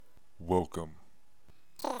Welcome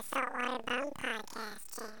to the Saltwater Bone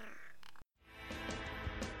Podcast channel.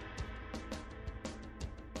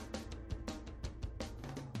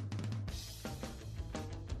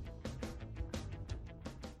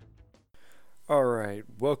 Alright,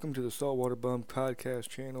 welcome to the Saltwater Bum Podcast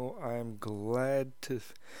channel. I am glad to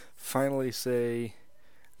finally say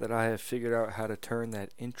that I have figured out how to turn that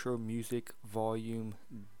intro music volume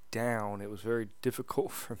down. It was very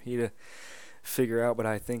difficult for me to figure out, but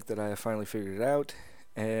I think that I have finally figured it out,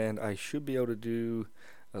 and I should be able to do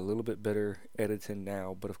a little bit better editing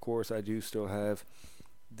now. But of course, I do still have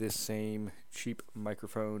this same cheap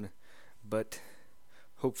microphone, but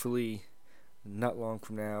hopefully not long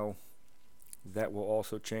from now that will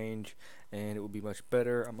also change and it will be much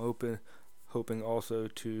better. I'm hoping also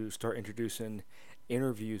to start introducing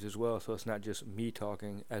interviews as well, so it's not just me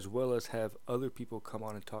talking, as well as have other people come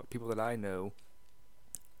on and talk, people that I know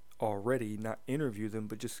already, not interview them,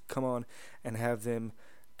 but just come on and have them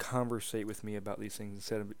conversate with me about these things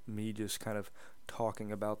instead of me just kind of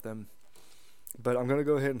talking about them. But I'm going to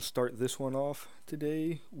go ahead and start this one off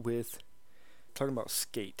today with talking about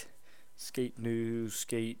skate news,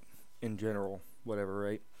 skate in general, whatever,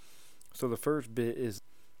 right? So the first bit is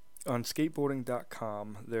on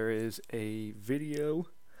skateboarding.com. There is a video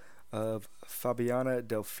of Fabiana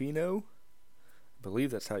Delfino. I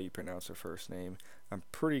believe that's how you pronounce her first name. I'm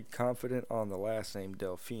pretty confident on the last name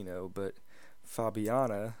Delfino, but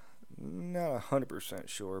Fabiana, not 100%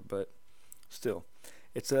 sure, but still.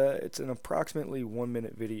 It's an approximately 1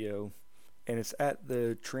 minute video, and it's at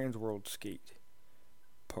the Transworld Skate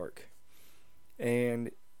Park.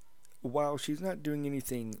 And while she's not doing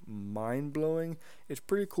anything mind-blowing, it's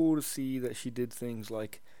pretty cool to see that she did things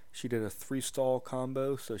like she did a 3-stall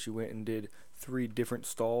combo, so she went and did 3 different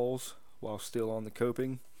stalls while still on the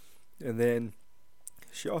coping. And then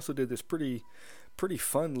she also did this pretty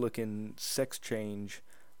fun-looking sex change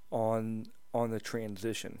on the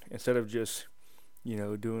transition. Instead of just,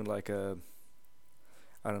 doing like a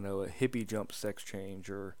hippie jump sex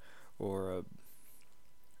change or a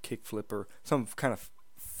kickflip or some kind of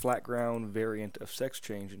flat ground variant of sex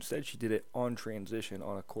change. Instead, she did it on transition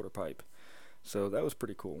on a quarter pipe. So that was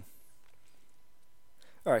pretty cool.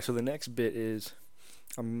 Alright, so the next bit is,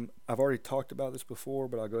 I've already talked about this before,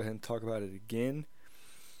 but I'll go ahead and talk about it again.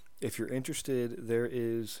 If you're interested, there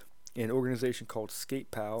is an organization called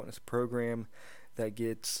SkatePal, and it's a program that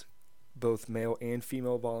gets both male and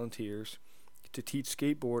female volunteers to teach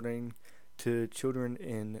skateboarding to children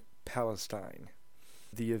in Palestine.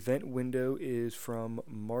 The event window is from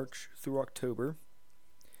March through October.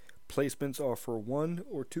 Placements are for 1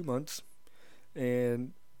 or 2 months.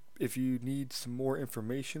 And if you need some more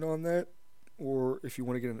information on that, or if you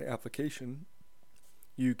want to get an application,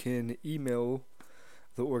 you can email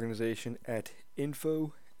the organization at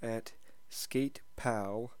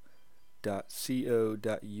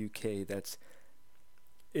info@skatepal.co.uk. That's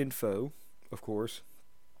info, of course,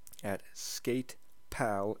 at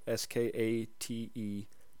skatepal, skatepal.co.uk.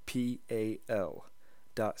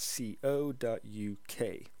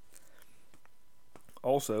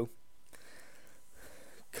 Also,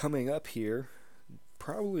 coming up here,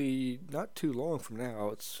 probably not too long from now,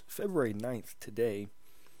 it's February 9th today,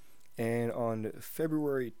 and on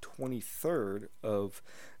February 23rd of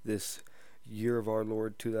this year of our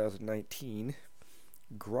Lord 2019,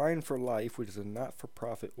 Grind for Life, which is a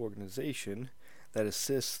not-for-profit organization that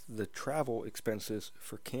assists the travel expenses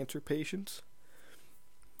for cancer patients,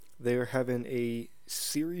 they're having a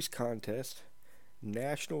series contest,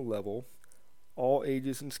 national level, all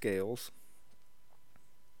ages and scales.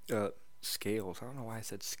 Scales. I don't know why I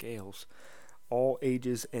said scales. All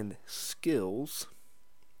ages and skill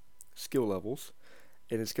levels.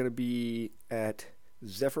 And it's going to be at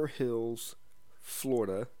Zephyr Hills,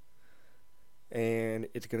 Florida. And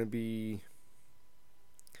it's going to be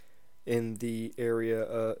in the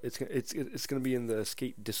area, it's going to be in the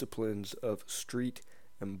skate disciplines of street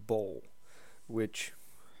and bowl, which,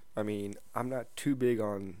 I mean, I'm not too big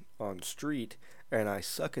on street, and I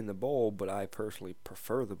suck in the bowl, but I personally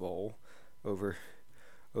prefer the bowl over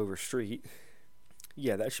street.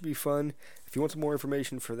 Yeah, that should be fun. If you want some more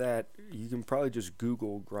information for that, you can probably just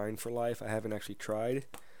Google Grind for Life. I haven't actually tried,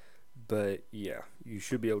 but yeah, you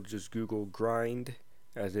should be able to just Google grind,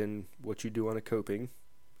 as in what you do on a coping,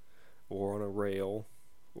 or on a rail,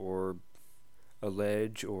 or a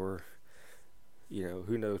ledge, or,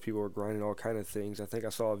 who knows, people are grinding all kind of things. I think I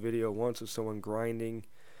saw a video once of someone grinding,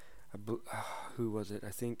 who was it?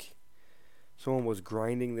 I think someone was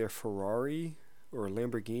grinding their Ferrari, or a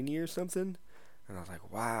Lamborghini or something, and I was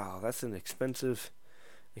like, wow, that's an expensive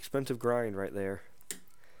grind right there.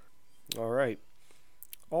 Alright,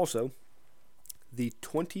 also, the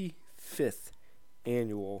 25th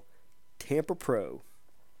annual Tampa Pro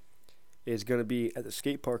is going to be at the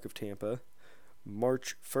skate park of Tampa,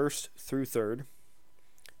 March 1st through 3rd.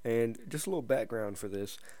 And just a little background for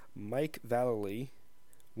this, Mike Vallely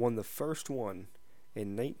won the first one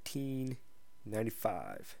in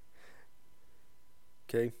 1995.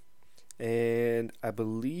 Okay? And I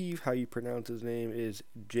believe how you pronounce his name is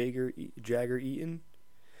Jagger Eaton.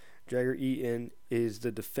 Jagger Eaton is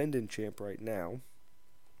the defending champ right now,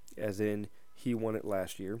 as in he won it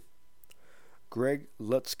last year. Greg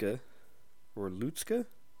Lutzka, or Lutzka?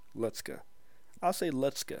 Lutzka. I'll say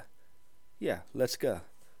Lutzka. Yeah, let's go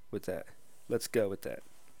with that. Let's go with that.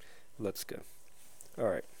 Let's go. All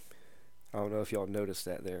right. I don't know if y'all noticed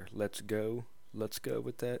that there. Let's go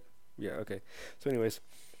with that. Yeah, okay. So anyways,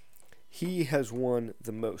 he has won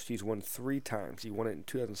the most. He's won 3 times. He won it in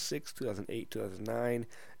 2006, 2008, 2009.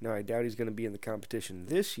 Now, I doubt he's going to be in the competition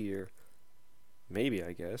this year. Maybe,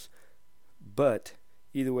 I guess. But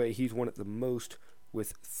either way, he's won it the most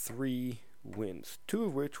with 3 wins, 2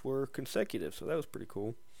 of which were consecutive. So that was pretty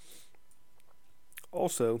cool.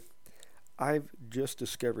 Also, I've just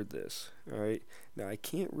discovered this. All right. Now, I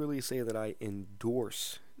can't really say that I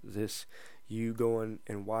endorse this, you going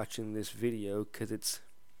and watching this video, because it's,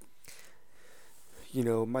 you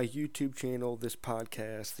know, my YouTube channel, this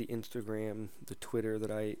podcast, the Instagram, the Twitter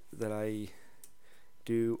that I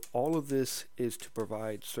do, all of this is to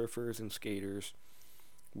provide surfers and skaters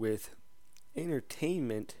with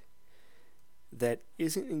entertainment that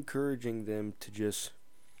isn't encouraging them to just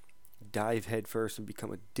dive headfirst and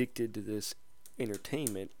become addicted to this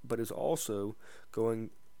entertainment, but is also going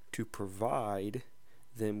to provide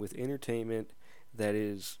them with entertainment that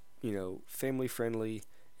is, you know, family friendly,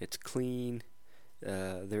 it's clean,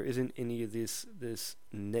 there isn't any of this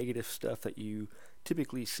negative stuff that you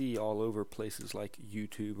typically see all over places like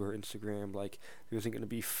YouTube or Instagram. Like, there isn't going to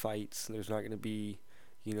be fights, there's not going to be,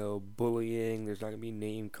 you know, bullying, there's not going to be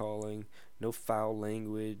name calling, no foul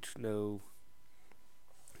language, no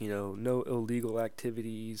illegal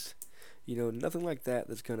activities, you know, nothing like that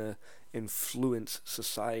that's going to influence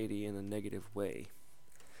society in a negative way.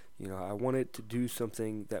 You know, I wanted to do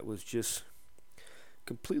something that was just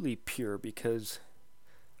completely pure, because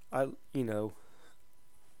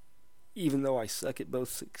even though I suck at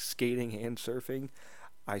both skating and surfing,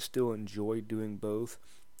 I still enjoy doing both.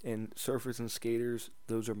 And surfers and skaters,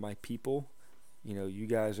 those are my people. You know, you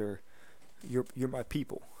guys you're my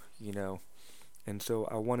people, you know. And so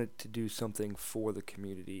I wanted to do something for the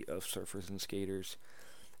community of surfers and skaters.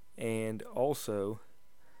 And also,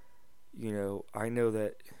 you know, I know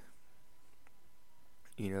that,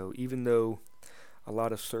 you know, even though a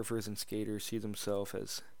lot of surfers and skaters see themselves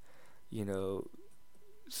as, you know,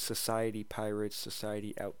 society pirates,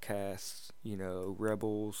 society outcasts, you know,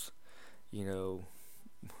 rebels, you know,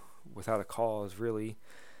 without a cause, really.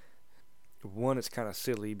 One, it's kind of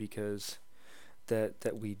silly because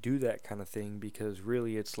that we do that kind of thing, because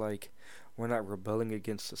really it's like we're not rebelling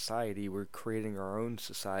against society, we're creating our own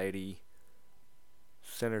society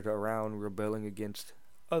centered around rebelling against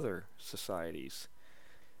other societies.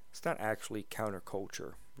 It's not actually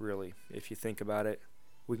counterculture, really, if you think about it.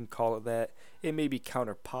 We can call it that. It may be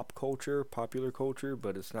counter pop culture, popular culture,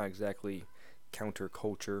 but it's not exactly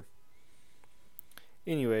counterculture.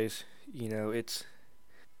 Anyways, you know, it's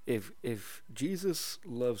if Jesus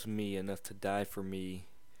loves me enough to die for me,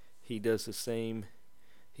 he does the same.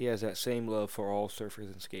 He has that same love for all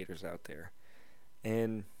surfers and skaters out there.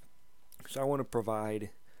 And so I want to provide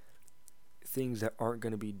things that aren't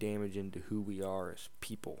going to be damaging to who we are as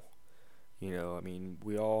people. You know, I mean,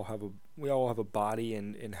 we all have a body,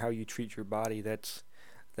 and how you treat your body, that's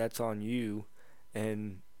on you.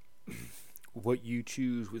 And what you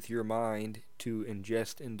choose with your mind to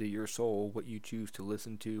ingest into your soul, what you choose to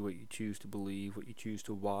listen to, what you choose to believe, what you choose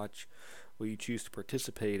to watch, what you choose to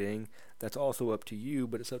participate in, that's also up to you,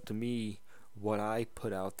 but it's up to me what I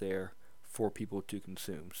put out there for people to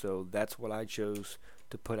consume. So that's what I chose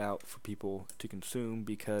to put out for people to consume,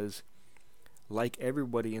 because like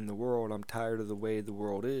everybody in the world, I'm tired of the way the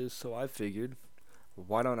world is, so I figured,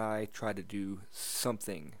 why don't I try to do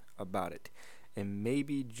something about it? And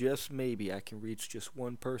maybe, just maybe, I can reach just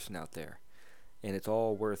one person out there. And it's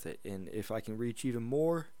all worth it. And if I can reach even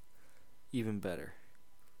more, even better.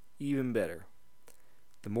 Even better.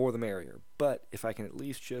 The more the merrier. But if I can at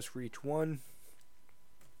least just reach one,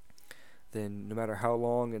 then no matter how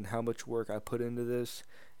long and how much work I put into this,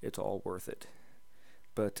 it's all worth it.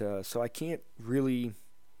 But so I can't really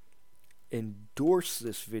endorse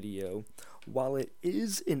this video. While it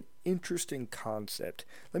is an interesting concept,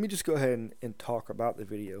 let me just go ahead and talk about the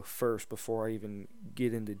video first before I even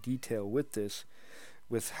get into detail with this,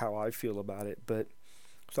 with how I feel about it. But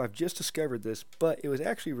so I've just discovered this, but it was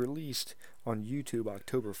actually released on YouTube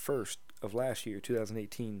October 1st of last year,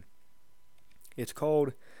 2018. It's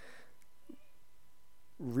called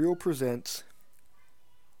Reel Presents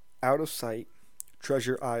Out of Sight,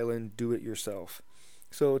 Treasure Island, Do It Yourself.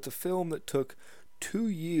 So it's a film that took 2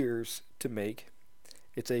 years to make.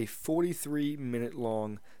 It's a 43-minute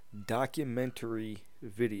long documentary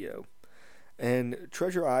video. And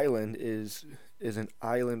Treasure Island is an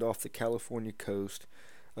island off the California coast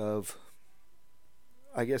of,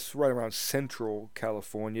 I guess, right around central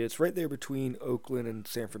California. It's right there between Oakland and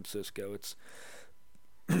San Francisco. It's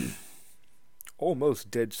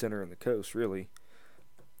almost dead center on the coast, really.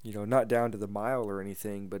 You know, not down to the mile or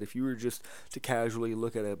anything, but if you were just to casually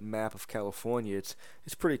look at a map of California, it's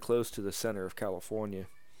pretty close to the center of California.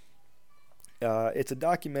 It's a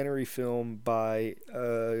documentary film by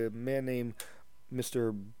a man named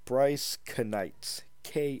Mr. Bryce Kanights,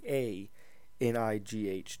 Kanights,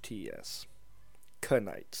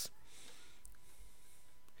 Kanights.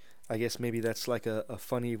 I guess maybe that's like a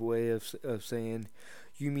funny way of saying,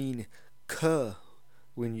 you mean "k"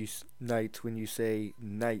 when you nights, when you say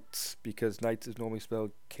nights, because nights is normally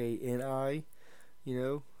spelled K-N-I, you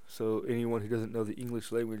know. So anyone who doesn't know the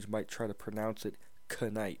English language might try to pronounce it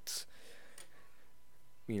Kanights,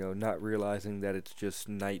 you know, not realizing that it's just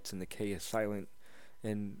nights and the K is silent,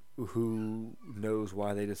 and who knows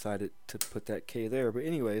why they decided to put that K there. But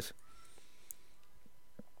anyways,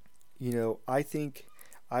 you know, I think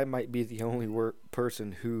I might be the only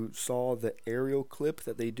person who saw the aerial clip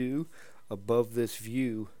that they do above this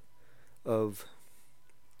view of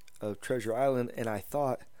Treasure Island, and I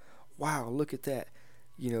thought, wow, look at that.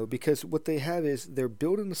 You know, because what they have is they're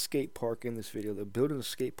building a skate park in this video. They're building a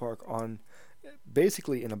skate park on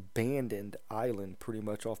basically an abandoned island pretty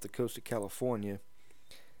much off the coast of California.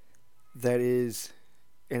 That is,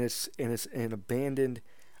 and it's an abandoned,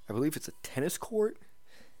 I believe it's a tennis court.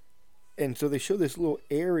 And so they show this little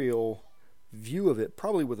aerial view of it,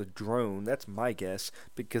 probably with a drone. That's my guess,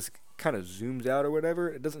 because it kind of zooms out or whatever.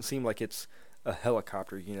 It doesn't seem like it's a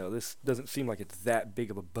helicopter, you know. This doesn't seem like it's that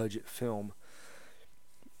big of a budget film.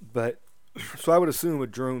 But so I would assume a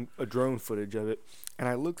drone footage of it. And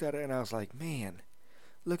I looked at it and I was like, man,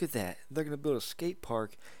 look at that. They're going to build a skate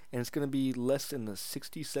park, and it's going to be less than a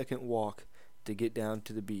 60-second walk to get down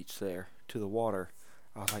to the beach there, to the water.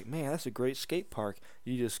 I was like, man, that's a great skate park.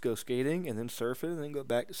 You just go skating and then surfing and then go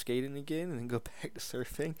back to skating again and then go back to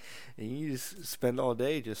surfing. And you just spend all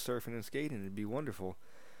day just surfing and skating. It'd be wonderful.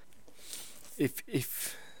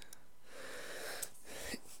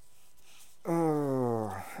 Oh,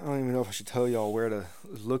 I don't even know if I should tell y'all where to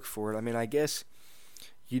look for it. I mean, I guess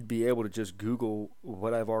you'd be able to just Google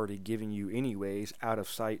what I've already given you anyways. Out of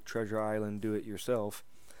Sight, Treasure Island, Do It Yourself.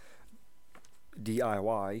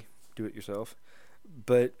 DIY, Do It Yourself.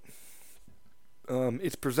 But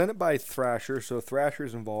it's presented by Thrasher, so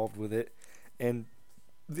Thrasher's involved with it, and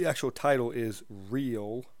the actual title is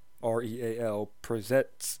Reel, R-E-A-L,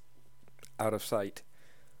 Presents Out of Sight,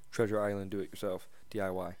 Treasure Island, Do It Yourself,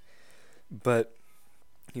 DIY. But,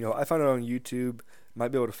 you know, I found it on YouTube,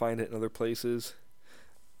 might be able to find it in other places.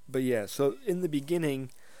 But yeah, so in the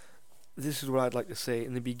beginning, this is what I'd like to say.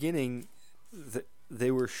 In the beginning,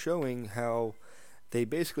 they were showing how they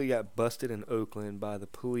basically got busted in Oakland by the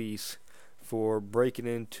police for breaking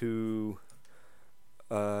into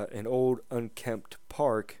an old unkempt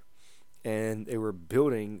park, and they were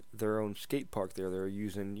building their own skate park there. They were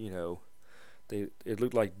using, you know, it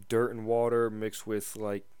looked like dirt and water mixed with,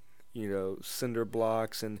 like, you know, cinder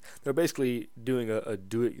blocks, and they're basically doing a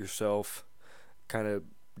do-it-yourself kind of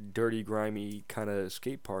dirty, grimy kind of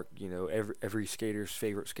skate park. You know, every skater's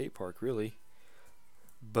favorite skate park, really.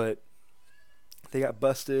 But they got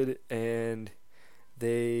busted, and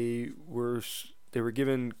they were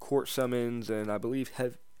given court summons, and I believe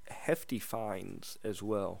hefty fines as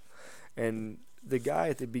well. And the guy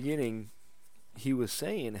at the beginning, he was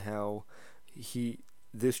saying how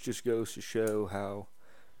this just goes to show how,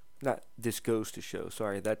 not this goes to show,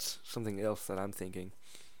 sorry, that's something else that I'm thinking.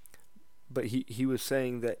 But he was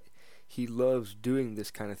saying that he loves doing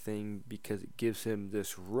this kind of thing because it gives him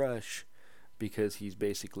this rush, because he's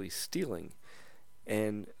basically stealing.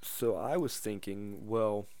 And so I was thinking,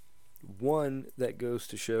 well, one, that goes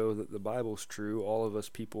to show that the Bible's true. All of us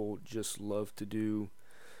people just love to do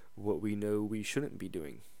what we know we shouldn't be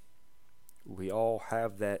doing. We all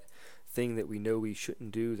have that thing that we know we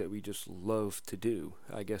shouldn't do that we just love to do.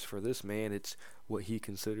 I guess for this man, it's what he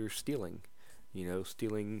considers stealing.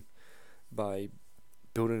 Stealing by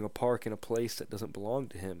building a park in a place that doesn't belong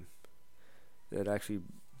to him, that actually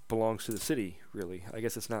belongs to the city, really. I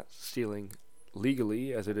guess it's not stealing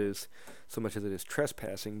legally as it is so much as it is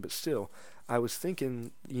trespassing, but still, I was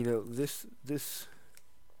thinking, this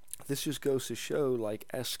just goes to show, like,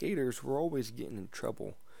 as skaters, we're always getting in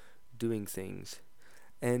trouble doing things.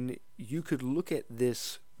 And you could look at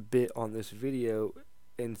this bit on this video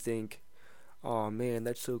and think, oh man,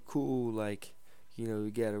 that's so cool, like, he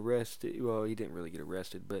got arrested. Well, he didn't really get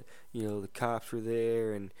arrested, but, the cops were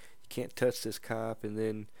there, and you can't touch this cop, and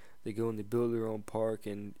then they go and they build their own park,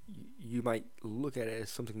 and you might look at it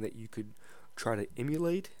as something that you could try to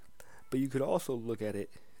emulate, but you could also look at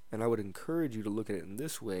it, and I would encourage you to look at it in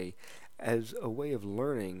this way, as a way of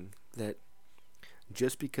learning that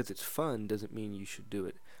just because it's fun doesn't mean you should do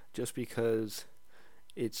it. Just because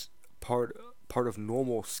it's part of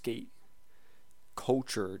normal skate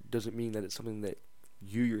culture doesn't mean that it's something that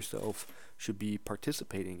you yourself should be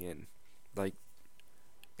participating in. Like,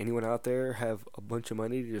 anyone out there have a bunch of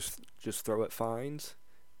money to just throw at fines?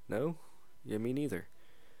 No? Yeah, me neither.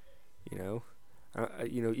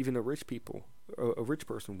 Even a rich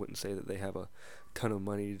person wouldn't say that they have a ton of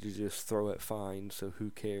money to just throw at fines, so who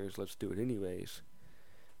cares? Let's do it anyways.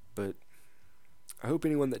 But I hope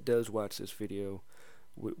anyone that does watch this video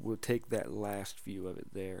will take that last view of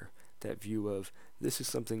it there. That view of, this is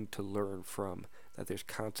something to learn from, that there's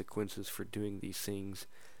consequences for doing these things,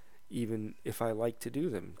 even if I like to do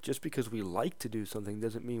them. Just because we like to do something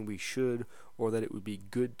doesn't mean we should, or that it would be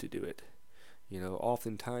good to do it.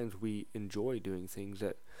 Oftentimes we enjoy doing things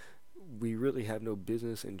that we really have no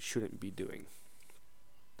business and shouldn't be doing.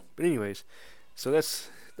 But anyways, so that's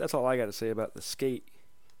all I got to say about the skate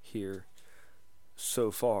here so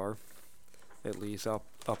far. At least I'll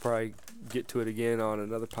probably get to it again on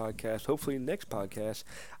another podcast. Hopefully next podcast.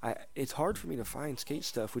 It's hard for me to find skate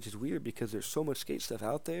stuff, which is weird because there's so much skate stuff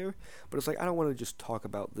out there. But it's like, I don't want to just talk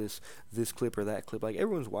about this clip or that clip. Like,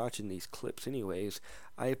 everyone's watching these clips anyways.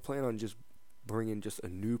 I plan on just bringing just a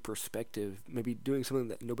new perspective, maybe doing something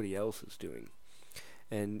that nobody else is doing.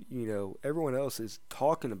 And, everyone else is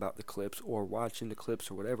talking about the clips or watching the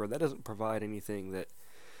clips or whatever. That doesn't provide anything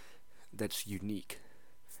that's unique.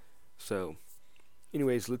 So,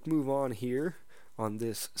 anyways, let's move on here on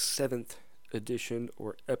this 7th edition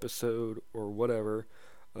or episode or whatever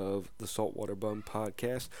of the Saltwater Bum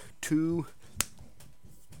podcast to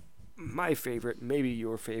my favorite, maybe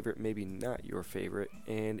your favorite, maybe not your favorite,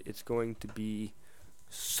 and it's going to be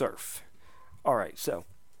surf. Alright, so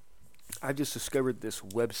I've just discovered this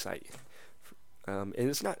website, and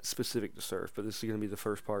it's not specific to surf, but this is going to be the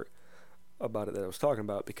first part about it that I was talking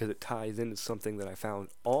about, because it ties into something that I found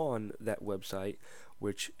on that website,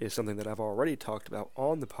 which is something that I've already talked about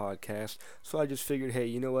on the podcast. So I just figured, hey,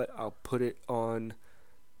 you know what, I'll put it on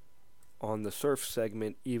the surf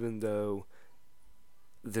segment, even though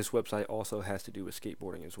this website also has to do with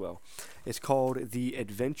skateboarding as well. It's called the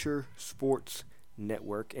Adventure Sports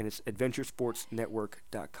Network, and it's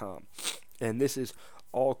adventuresportsnetwork.com. And this is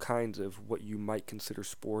all kinds of what you might consider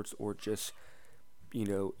sports, or just,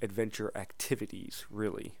 adventure activities,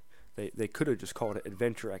 really. They could have just called it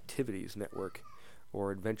Adventure Activities Network,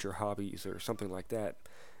 or Adventure Hobbies, or something like that.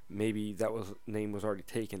 Maybe that name was already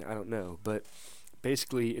taken, I don't know. But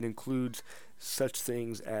basically, it includes such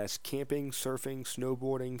things as camping, surfing,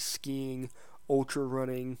 snowboarding, skiing, ultra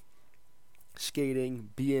running, skating,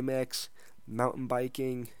 BMX, mountain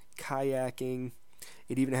biking, kayaking.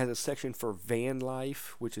 It even has a section for van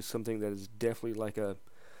life, which is something that is definitely like a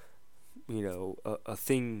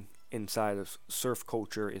thing inside of surf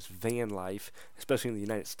culture, is van life, especially in the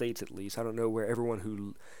United States at least. I don't know where everyone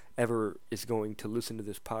who ever is going to listen to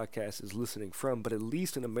this podcast is listening from, but at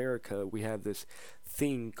least in America we have this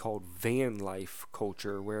thing called van life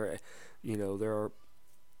culture, where there are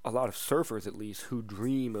a lot of surfers, at least, who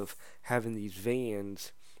dream of having these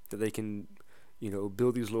vans that they can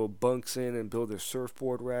build these little bunks in and build their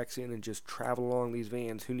surfboard racks in and just travel along these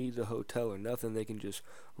vans. Who needs a hotel or nothing? They can just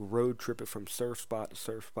road trip it from surf spot to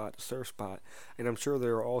surf spot to surf spot. And I'm sure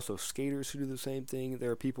there are also skaters who do the same thing. There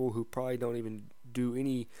are people who probably don't even do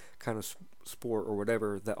any kind of sport or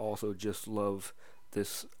whatever that also just love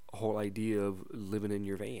this whole idea of living in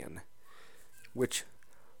your van. Which,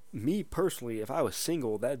 me personally, if I was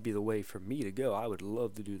single, that'd be the way for me to go. I would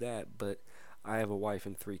love to do that, but I have a wife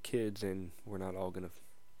and 3 kids, and we're not all going to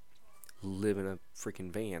live in a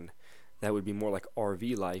freaking van. That would be more like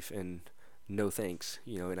RV life, and no thanks.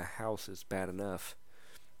 In a house is bad enough.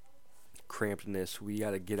 crampedness. We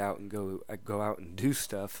got to get out and go out and do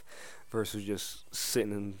stuff versus just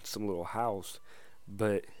sitting in some little house.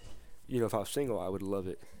 But if I was single, I would love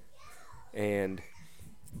it.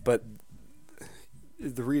 But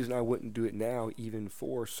the reason I wouldn't do it now, even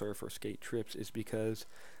for surf or skate trips, is because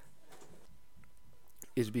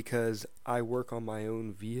I work on my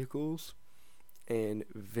own vehicles, and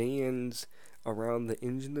vans around the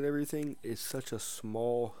engine and everything is such a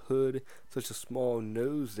small hood, such a small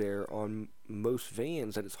nose there on most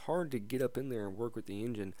vans that it's hard to get up in there and work with the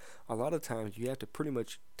engine. A lot of times you have to pretty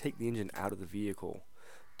much take the engine out of the vehicle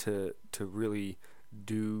to really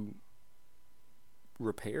do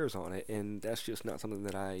repairs on it, and that's just not something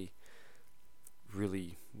that I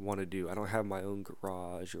really want to do. I don't have my own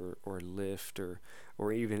garage or lift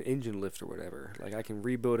or even engine lift or whatever. Like, I can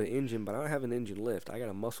rebuild an engine, but I don't have an engine lift. I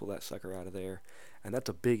gotta muscle that sucker out of there, and that's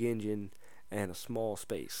a big engine and a small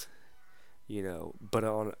space, but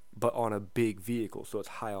on a big vehicle, so it's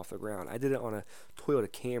high off the ground. I did it on a Toyota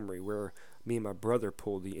Camry where me and my brother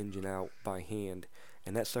pulled the engine out by hand,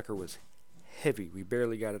 and that sucker was heavy. We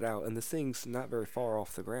barely got it out, and the thing's not very far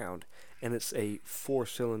off the ground, and it's a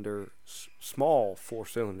small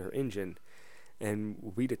four-cylinder engine,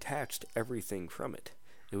 and we detached everything from it.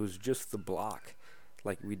 It was just the block.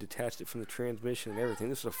 Like, we detached it from the transmission and everything.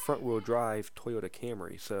 This is a front-wheel drive Toyota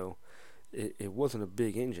Camry, so it wasn't a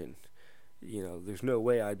big engine. There's no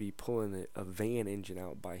way I'd be pulling a van engine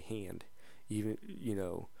out by hand. Even,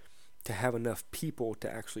 to have enough people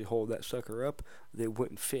to actually hold that sucker up, they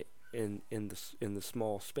wouldn't fit in the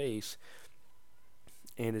small space,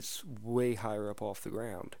 and it's way higher up off the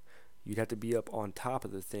ground. You'd have to be up on top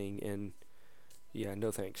of the thing, and yeah,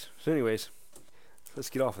 no thanks. So anyways, let's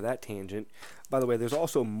get off of that tangent. By the way, there's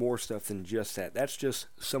also more stuff than just that. That's just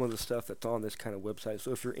some of the stuff that's on this kind of website.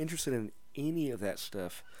 So if you're interested in any of that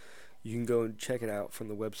stuff, you can go and check it out from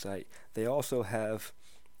the website. They also have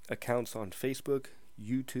accounts on Facebook,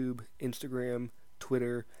 YouTube, Instagram,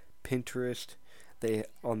 Twitter, Pinterest.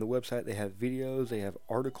 On the website, they have videos, they have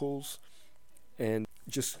articles, and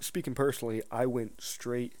just speaking personally, I went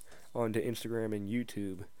straight onto Instagram and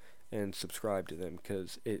YouTube and subscribed to them,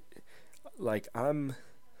 because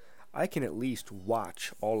I can at least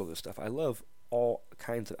watch all of this stuff. I love all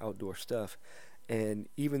kinds of outdoor stuff, and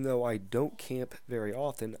even though I don't camp very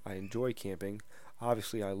often, I enjoy camping.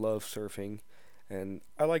 Obviously, I love surfing, and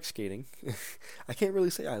I like skating. I can't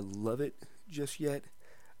really say I love it just yet.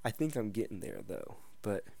 I think I'm getting there, though,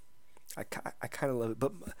 but I kind of love it.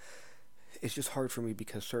 But it's just hard for me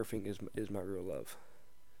because surfing is my real love.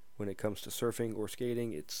 When it comes to surfing or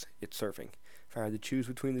skating, it's surfing. If I had to choose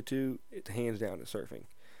between the two, it's hands down to surfing.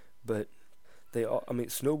 But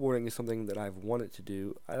snowboarding is something that I've wanted to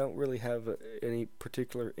do. I don't really have any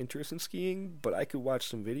particular interest in skiing, but I could watch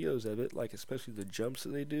some videos of it, like especially the jumps that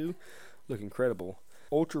they do, look incredible.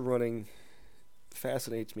 Ultra running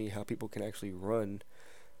fascinates me, how people can actually run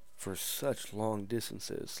for such long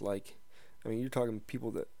distances. You're talking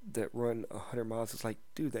people that run 100 miles. It's like,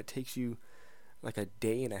 dude, that takes you like a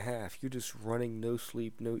day and a half. You're just running, no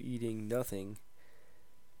sleep, no eating, nothing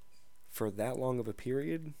for that long of a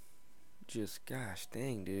period. Just, gosh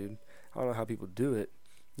dang, dude. I don't know how people do it.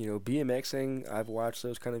 BMXing, I've watched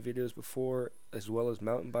those kind of videos before, as well as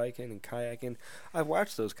mountain biking and kayaking. I've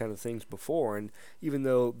watched those kind of things before, and even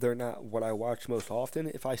though they're not what I watch most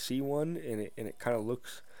often, if I see one and it kind of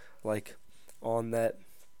looks like on that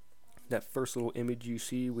first little image you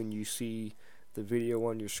see when you see the video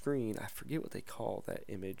on your screen, I forget what they call that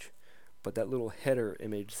image, but that little header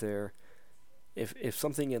image there, if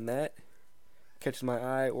something in that catches my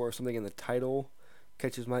eye, or something in the title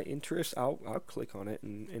catches my interest, I'll click on it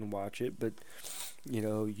and watch it. But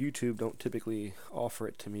YouTube don't typically offer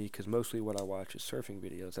it to me, because mostly what I watch is surfing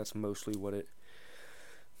videos. That's mostly what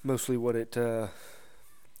it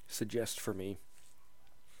suggests for me.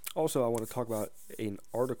 Also, I want to talk about an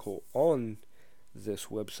article on this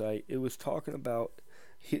website. It was talking about,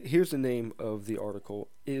 here's the name of the article,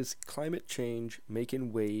 Is Climate Change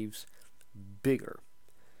Making Waves Bigger?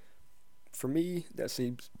 For me, that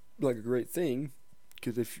seems like a great thing,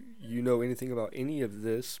 because if you know anything about any of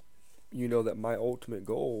this, you know that my ultimate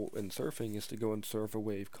goal in surfing is to go and surf a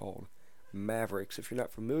wave called Mavericks. If you're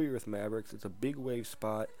not familiar with Mavericks, it's a big wave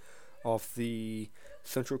spot off the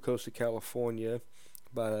central coast of California,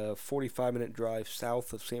 about a 45-minute drive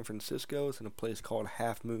south of San Francisco. It's in a place called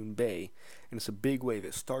Half Moon Bay, and it's a big wave.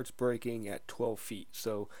 It starts breaking at 12 feet,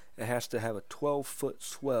 so it has to have a 12-foot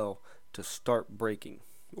swell to start breaking,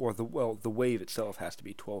 or the wave itself has to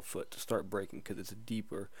be 12 foot to start breaking, because it's a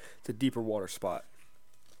deeper water spot,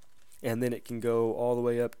 and then it can go all the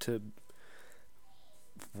way up to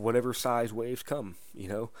whatever size waves come.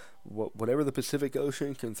 Whatever the Pacific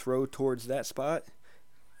Ocean can throw towards that spot,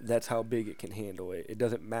 that's how big it can handle it. It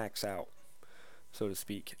doesn't max out, so to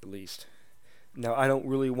speak, at least. Now, I don't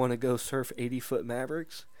really want to go surf 80-foot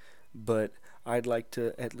Mavericks, but I'd like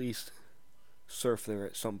to at least surf there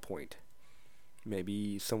at some point.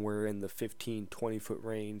 Maybe somewhere in the 15, 20-foot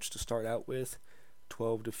range to start out with.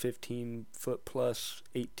 12 to 15 foot plus,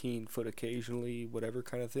 18 foot occasionally, whatever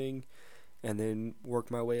kind of thing. And then work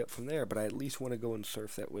my way up from there. But I at least want to go and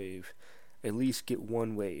surf that wave. At least get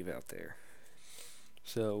one wave out there.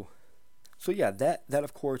 So yeah, that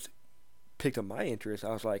of course picked up my interest.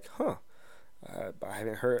 I was like, I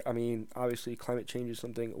haven't heard. I mean, obviously, climate change is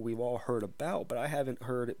something we've all heard about, but I haven't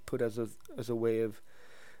heard it put as a way of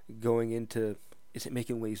going into, is it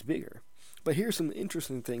making waves bigger? But here's some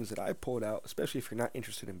interesting things that I pulled out, especially if you're not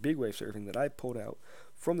interested in big wave surfing, that I pulled out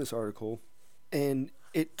from this article, and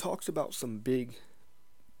it talks about some big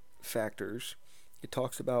factors. It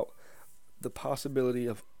talks about the possibility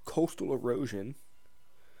of coastal erosion,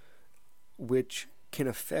 which can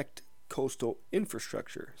affect coastal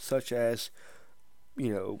infrastructure, such as,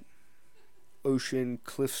 ocean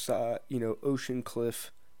cliff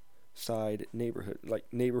side neighborhood, like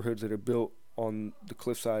neighborhoods that are built on the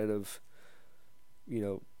cliffside of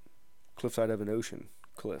an ocean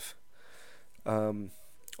cliff.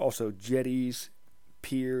 Also jetties,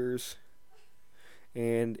 piers,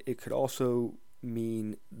 and it could also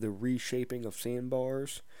mean the reshaping of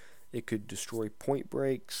sandbars. It could destroy point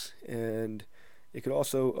breaks, and it could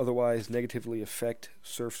also otherwise negatively affect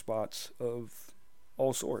surf spots of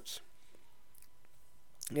all sorts.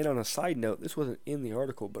 And on a side note, this wasn't in the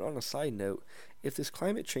article, but on a side note, if this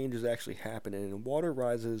climate change is actually happening and water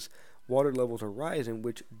levels are rising,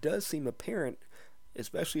 which does seem apparent,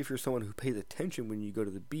 especially if you're someone who pays attention when you go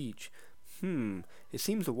to the beach, it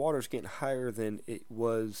seems the water's getting higher than it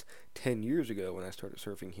was 10 years ago when I started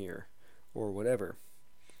surfing here, or whatever.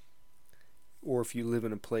 Or if you live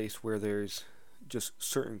in a place where there's just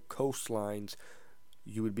certain coastlines,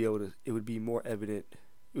 it would be more evident,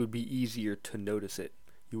 it would be easier to notice it.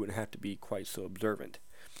 You wouldn't have to be quite so observant.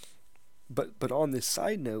 But on this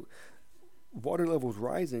side note, water levels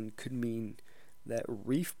rising could mean that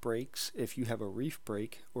reef breaks, if you have a reef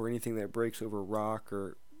break or anything that breaks over rock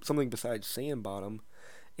or something besides sand bottom,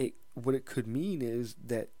 what it could mean is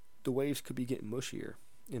that the waves could be getting mushier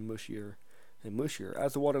and mushier and mushier.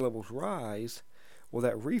 As the water levels rise, well,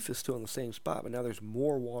 that reef is still in the same spot, but now there's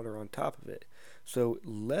more water on top of it. So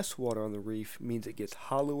less water on the reef means it gets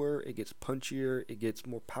hollower, it gets punchier, it gets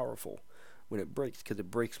more powerful when it breaks, because it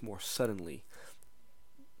breaks more suddenly.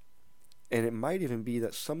 And it might even be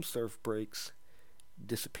that some surf breaks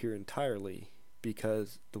disappear entirely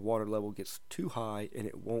because the water level gets too high and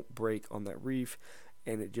it won't break on that reef,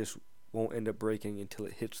 and it just won't end up breaking until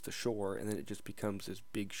it hits the shore, and then it just becomes this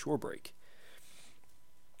big shore break.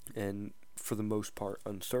 And for the most part,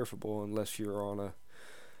 unsurfable unless you're on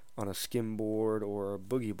a skim board or a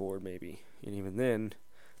boogie board maybe. And even then,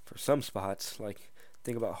 for some spots, like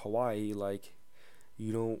think about Hawaii, like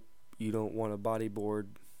you don't want to bodyboard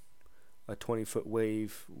a 20-foot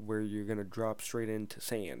wave where you're going to drop straight into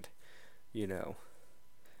sand,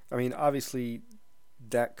 I mean, obviously,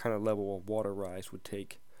 that kind of level of water rise would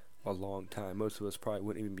take a long time. Most of us probably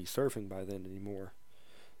wouldn't even be surfing by then anymore.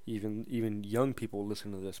 Even young people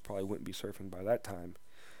listening to this probably wouldn't be surfing by that time.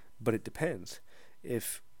 But it depends.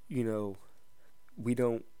 If, we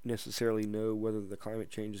don't necessarily know whether the climate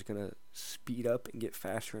change is going to speed up and get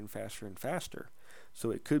faster and faster and faster.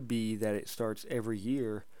 So it could be that it starts every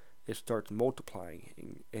year, it starts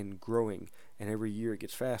multiplying and growing, and every year it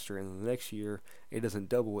gets faster, and the next year it doesn't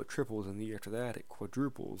double, it triples, and the year after that it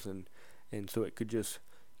quadruples, and so it could just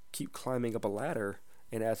keep climbing up a ladder,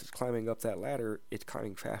 and as it's climbing up that ladder, it's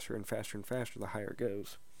climbing faster and faster and faster the higher it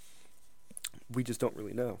goes. We just don't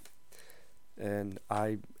really know. And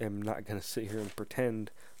I am not going to sit here and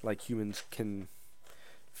pretend like humans can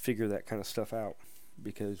figure that kind of stuff out,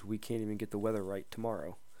 because we can't even get the weather right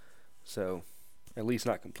tomorrow. So, at least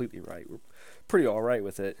not completely right. We're pretty alright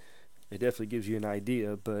with it. It definitely gives you an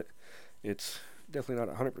idea, but it's definitely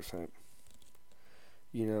not 100%.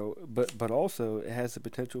 But also it has the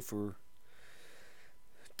potential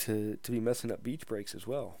to be messing up beach breaks as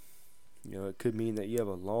well. It could mean that you have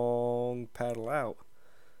a long paddle out,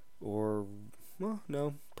 or, well,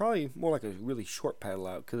 no, probably more like a really short paddle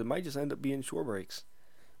out, because it might just end up being shore breaks.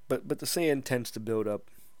 But the sand tends to build up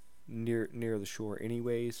near the shore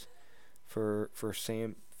anyways for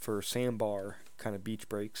sandbar kind of beach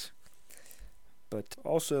breaks. But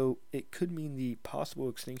also, it could mean the possible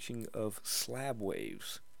extinction of slab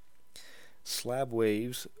waves. Slab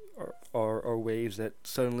waves are waves that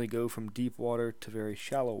suddenly go from deep water to very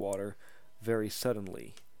shallow water very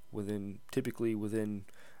suddenly, typically within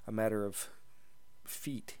a matter of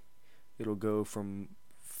feet. It'll go from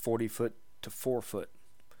 40 foot to 4 foot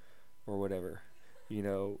or whatever.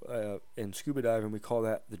 In scuba diving we call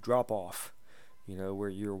that the drop off. Where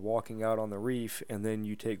you're walking out on the reef and then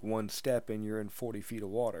you take one step and you're in 40 feet of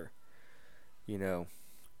water.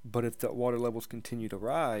 But if the water levels continue to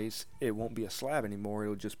rise, it won't be a slab anymore.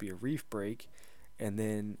 It'll just be a reef break, and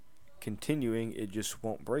then continuing, it just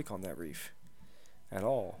won't break on that reef at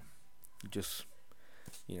all. Just,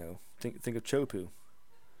 think of Chopu.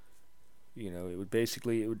 It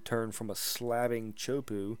would turn from a slabbing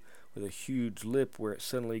Chopu with a huge lip where it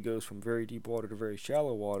suddenly goes from very deep water to very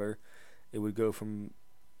shallow water. It would go from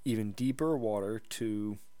even deeper water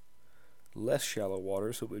to less shallow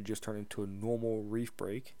water, so it would just turn into a normal reef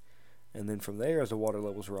break. And then from there, as the water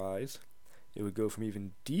levels rise, it would go from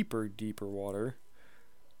even deeper water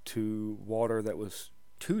to water that was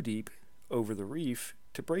too deep over the reef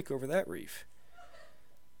to break over that reef,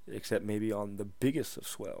 except maybe on the biggest of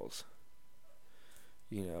swells.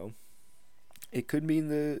 It could mean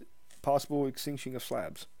the possible extinction of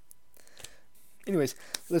slabs. Anyways,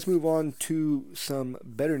 let's move on to some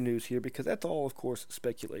better news here, because that's all, of course,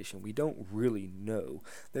 speculation. We don't really know.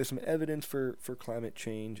 There's some evidence for climate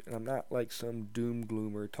change, and I'm not like some doom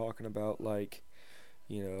gloomer talking about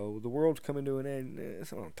the world's coming to an end.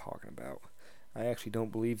 That's not what I'm talking about. I actually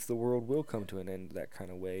don't believe the world will come to an end that kind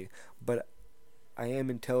of way, but I am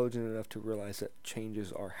intelligent enough to realize that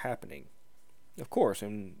changes are happening. Of course,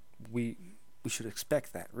 and we should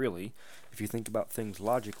expect that, really. If you think about things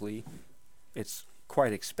logically, it's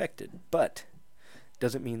quite expected, but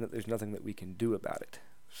doesn't mean that there's nothing that we can do about it.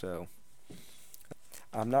 So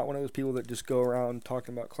I'm not one of those people that just go around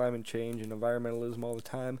talking about climate change and environmentalism all the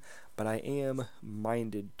time, but I am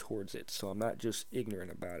minded towards it, so I'm not just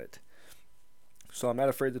ignorant about it. So I'm not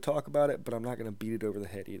afraid to talk about it, but I'm not going to beat it over the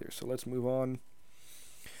head either. So let's move on,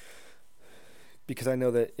 because I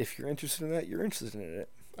know that if you're interested in that, you're interested in it.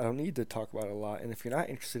 I don't need to talk about it a lot, and if you're not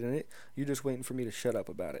interested in it, you're just waiting for me to shut up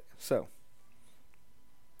about it. So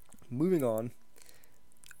moving on,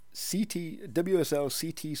 WSL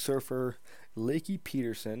CT surfer Lakey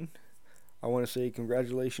Peterson, I want to say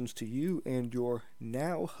congratulations to you and your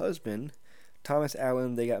now husband, Thomas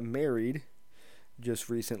Allen. They got married just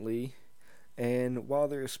recently, and while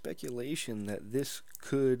there is speculation that this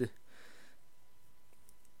could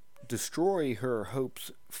destroy her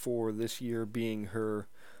hopes for this year being her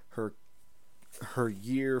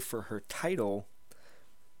year for her title,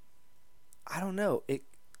 I don't know.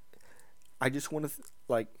 I just want to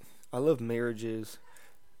I love marriages.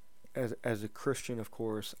 As a Christian, of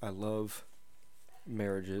course, I love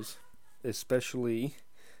marriages, especially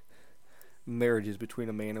marriages between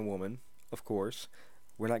a man and woman. Of course,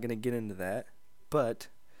 we're not going to get into that, but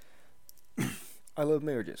I love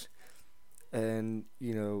marriages, and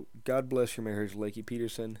God bless your marriage, Lakey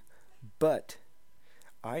Peterson. But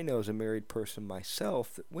I know, as a married person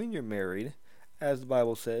myself, that when you're married, as the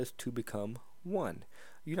Bible says, to become one.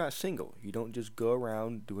 You're not single. You don't just go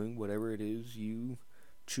around doing whatever it is you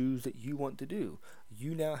choose that you want to do.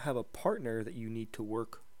 You now have a partner that you need to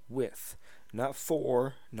work with. Not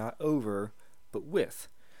for, not over, but with.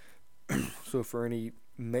 So for any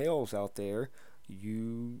males out there,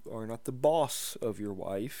 you are not the boss of your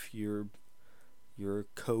wife. You're a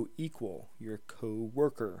co-equal. You're a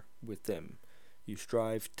co-worker with them. You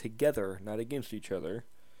strive together, not against each other,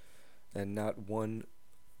 and not one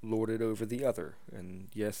lorded over the other. And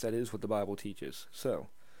yes, that is what the Bible teaches. So,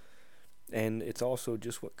 and it's also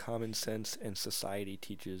just what common sense and society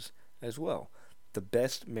teaches as well. The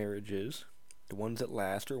best marriages, the ones that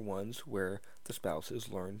last, are ones where the spouses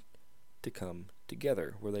learn to come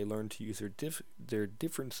together, where they learn to use their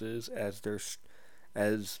differences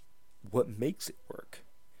as what makes it work.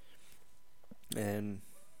 And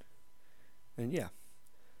yeah.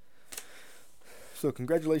 So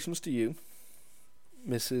congratulations to you,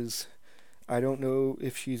 Mrs. I don't know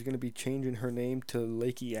if she's going to be changing her name to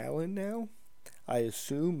Lakey Allen now. I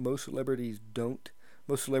assume most celebrity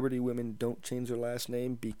women don't change their last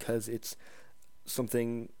name because it's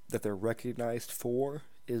something that they're recognized for,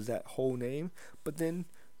 is that whole name. But then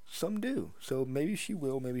some do. So maybe she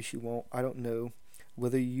will, maybe she won't. I don't know.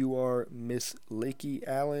 Whether you are Miss Lakey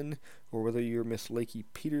Allen or whether you're Miss Lakey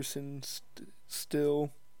Peterson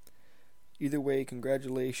still, either way,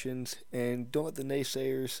 congratulations. And don't let the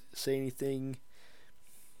naysayers say anything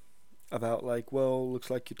about looks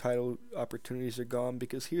like your title opportunities are gone,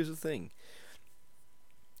 because here's the thing.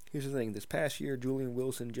 This past year, Julian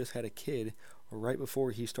Wilson just had a kid right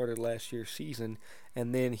before he started last year's season,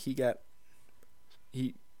 and then he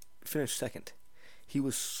finished second. He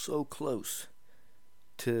was so close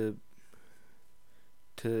to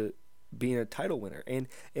being a title winner. And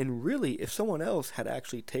really, if someone else had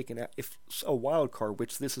actually taken out, if a wild card,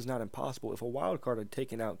 which this is not impossible, if a wild card had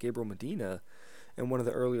taken out Gabriel Medina in one of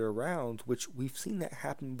the earlier rounds, which we've seen that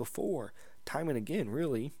happen before, time and again,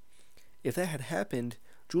 really, if that had happened,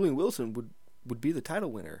 Julian Wilson would be the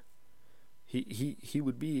title winner. He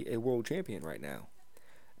would be a world champion right now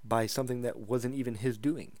by something that wasn't even his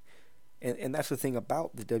doing. And that's the thing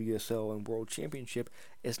about the WSL and World Championship.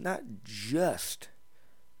 It's not just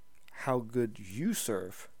how good you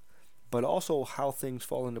surf, but also how things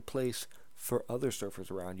fall into place for other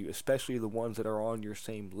surfers around you, especially the ones that are on your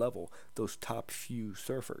same level, those top few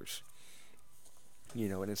surfers.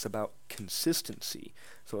 And it's about consistency.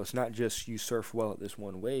 So it's not just you surf well at this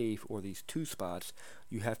one wave or these two spots.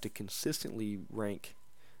 You have to consistently rank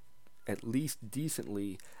at least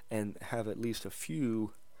decently and have at least a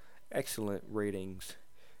few excellent ratings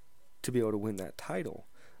to be able to win that title.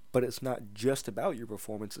 But it's not just about your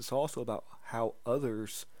performance, it's also about how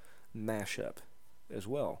others mash up as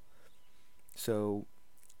well. So,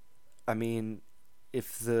 I mean,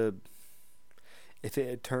 if it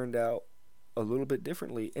had turned out a little bit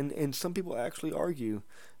differently, and some people actually argue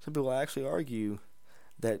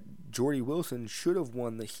that Jordy Wilson should have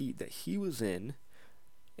won the heat that he was in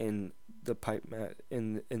the Pipe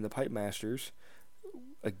Masters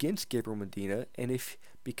against Gabriel Medina, and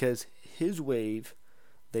because his wave,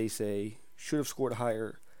 they say, should have scored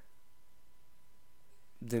higher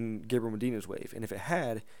than Gabriel Medina's wave, and if it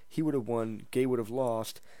had, he would have won, Gay would have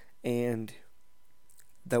lost, and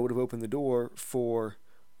that would have opened the door for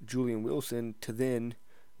Julian Wilson to then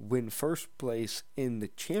win first place in the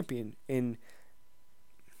champion and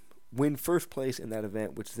win first place in that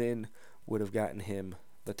event, which then would have gotten him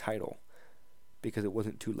the title, because it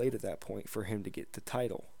wasn't too late at that point for him to get the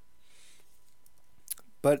title.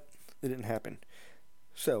 But it didn't happen.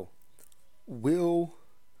 So, will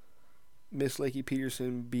Miss Lakey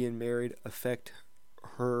Peterson being married affect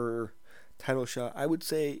her title shot? I would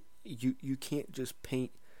say you can't just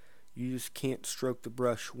paint, you just can't stroke the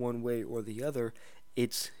brush one way or the other.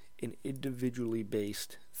 It's an individually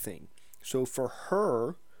based thing. So for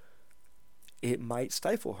her, it might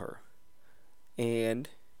stifle her, and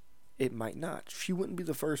it might not. She wouldn't be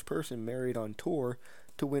the first person married on tour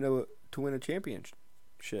to win a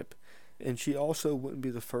championship, and she also wouldn't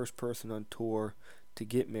be the first person on tour to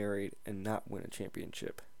get married and not win a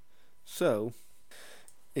championship. So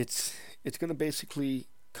it's going to basically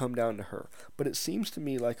come down to her. But it seems to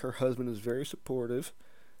me like her husband is very supportive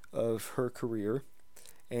of her career,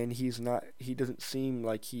 and he doesn't seem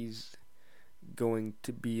like he's going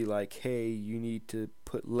to be like, hey, you need to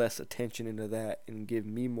put less attention into that and give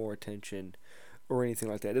me more attention or anything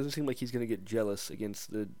like that. It doesn't seem like he's going to get jealous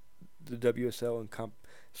against the WSL and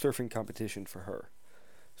surfing competition for her.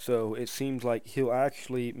 So it seems like he'll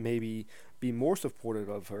actually maybe be more supportive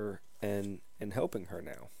of her and helping her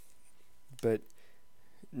now. But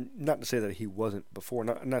not to say that he wasn't before.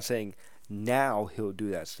 I'm not saying now he'll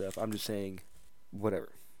do that stuff. I'm just saying whatever.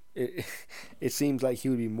 It seems like he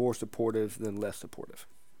would be more supportive than less supportive.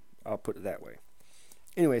 I'll put it that way.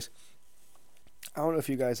 Anyways, I don't know if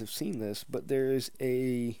you guys have seen this, but there's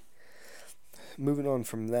moving on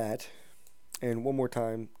from that, and one more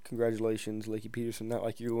time, congratulations, Lakey Peterson. Not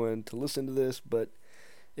like you're going to listen to this, but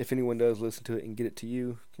if anyone does listen to it and get it to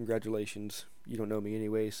you, congratulations. You don't know me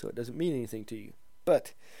anyway, so it doesn't mean anything to you.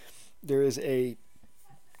 But there is a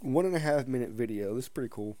 1.5 minute video. This is pretty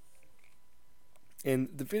cool. And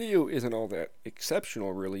the video isn't all that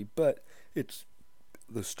exceptional, really, but it's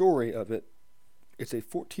the story of it. It's a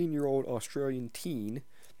 14-year-old Australian teen,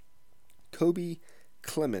 Kobe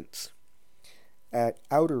Clements, at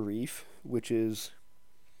Outer Reef, which is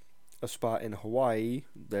a spot in Hawaii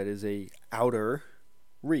that is a outer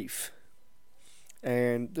reef.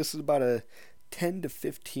 And this is about a 10 to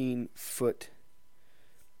 15 foot,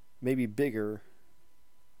 maybe bigger,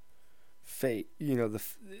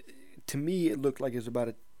 to me, it looked like it was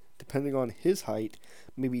about depending on his height,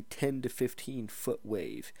 maybe 10 to 15 foot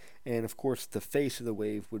wave. And of course, the face of the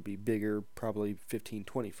wave would be bigger, probably 15,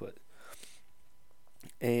 20 foot.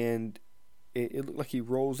 And it looked like he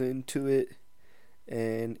rolls into it,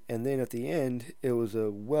 and then at the end, it was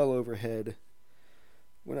a well overhead,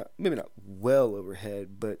 maybe not well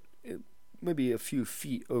overhead, but maybe a few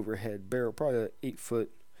feet overhead barrel, probably an 8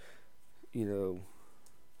 foot,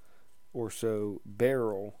 or so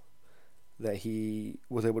barrel that he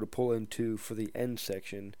was able to pull into for the end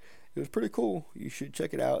section. It was pretty cool. You should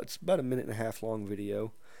check it out. It's about a 1.5 minute long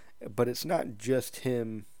video, But it's not just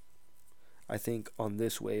him, I think, on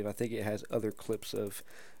this wave. I think it has other clips of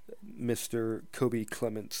Mr. Kobe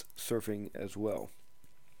Clements surfing as well.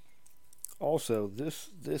 Also,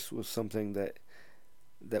 this was something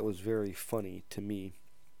that was very funny to me.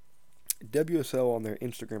 WSL on their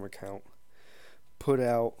Instagram account put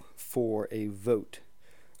out for a vote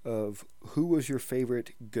of who was your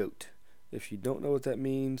favorite GOAT. If you don't know what that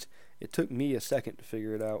means, it took me a second to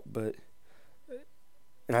figure it out,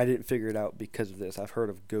 and I didn't figure it out because of this. I've heard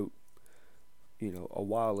of GOAT, a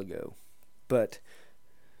while ago, but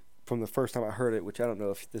from the first time I heard it, which I don't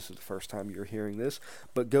know if this is the first time you're hearing this,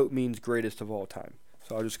 but GOAT means greatest of all time.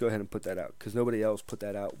 So I'll just go ahead and put that out, because nobody else put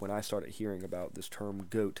that out when I started hearing about this term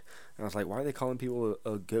GOAT. And I was like, why are they calling people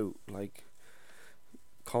a GOAT? Like,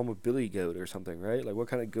 call him a Billy Goat or something, right? Like, what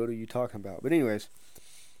kind of GOAT are you talking about? But anyways,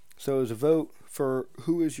 so it was a vote for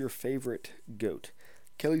who is your favorite GOAT,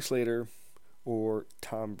 Kelly Slater or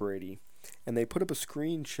Tom Brady. And they put up a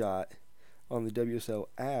screenshot on the WSL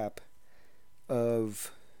app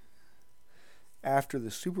of after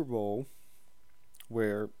the Super Bowl,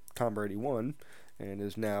 where Tom Brady won and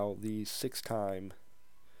is now the 6-time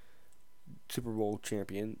Super Bowl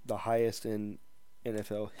champion, the highest in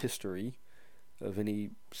NFL history of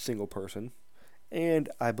any single person. And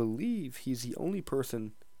I believe he's the only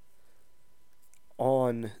person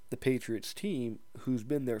on the Patriots team who's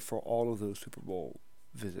been there for all of those Super Bowl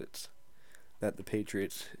visits that the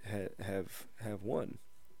Patriots have won.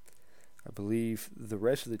 I believe the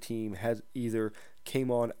rest of the team has either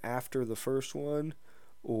came on after the first one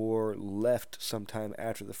or left sometime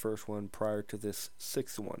after the first one prior to this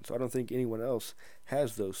 6th one. So I don't think anyone else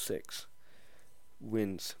has those 6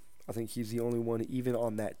 wins. I think he's the only one even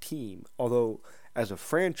on that team. Although, as a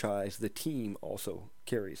franchise, the team also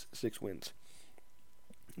carries 6 wins.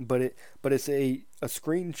 But it's a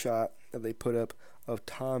screenshot that they put up of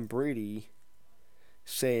Tom Brady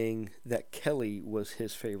saying that Kelly was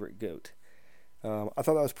his favorite GOAT. I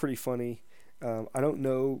thought that was pretty funny. I don't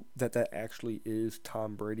know that actually is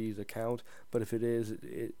Tom Brady's account, but if it is,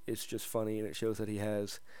 it's just funny, and it shows that he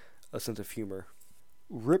has a sense of humor.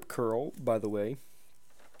 Rip Curl, by the way,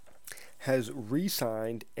 has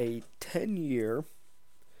re-signed a 10-year,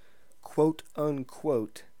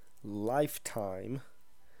 quote-unquote, lifetime.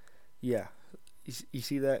 Yeah, you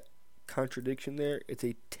see that contradiction there? It's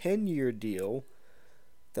a 10-year deal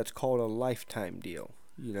that's called a lifetime deal.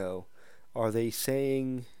 Are they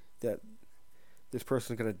saying that this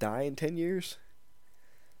person's going to die in 10 years?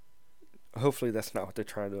 Hopefully that's not what they're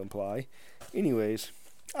trying to imply. Anyways,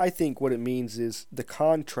 I think what it means is the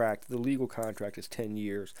legal contract is 10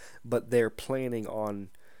 years, but they're planning on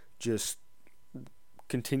just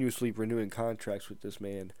continuously renewing contracts with this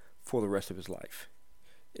man for the rest of his life.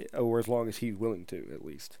 Or as long as he's willing to, at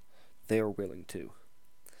least. They are willing to.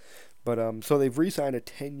 But so they've re-signed a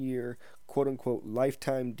 10-year, quote-unquote,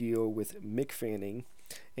 lifetime deal with Mick Fanning,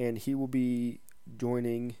 and he will be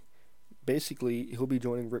joining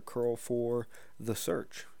Rip Curl for The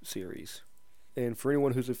Search series. And for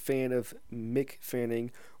anyone who's a fan of Mick Fanning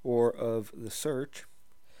or of The Search,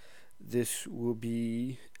 this will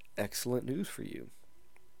be excellent news for you.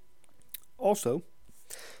 Also,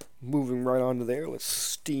 moving right on to there,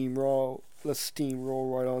 let's steamroll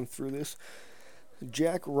right on through this.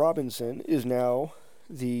 Jack Robinson is now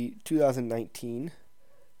the 2019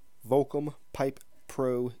 Volcom Pipe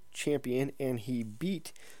Pro champion, and he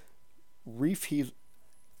beat Reef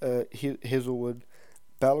Hazelwood,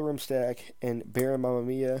 Balaram Stack, and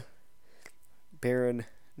Mamaya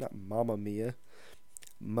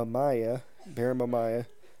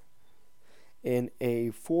in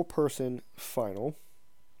a 4-person final.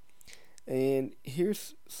 And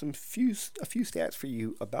here's a few stats for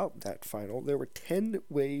you about that final. There were 10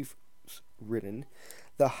 waves ridden.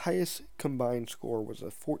 The highest combined score was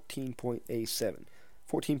a 14.87,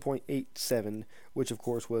 which of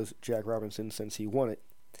course was Jack Robinson since he won it.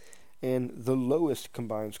 And the lowest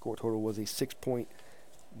combined score total was a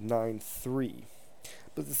 6.93.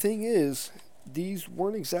 But the thing is, these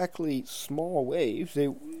weren't exactly small waves. They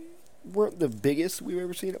weren't the biggest we've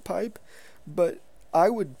ever seen at Pipe, but I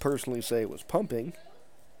would personally say it was pumping,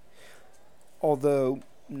 although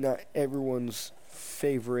not everyone's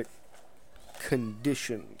favorite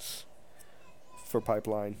conditions for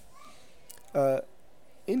Pipeline.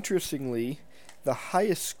 Interestingly, the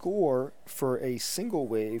highest score for a single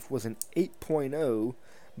wave was an 8.0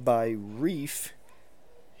 by Reef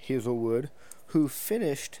Hazelwood, who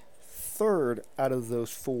finished 3rd out of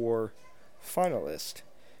those 4 finalists.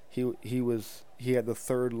 He had the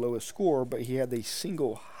 3rd lowest score, but he had the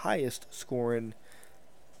single highest scoring,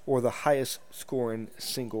 or the highest scoring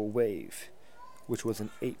single wave, which was an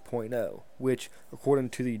 8.0, which, according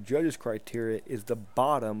to the judges' criteria, is the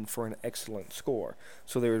bottom for an excellent score.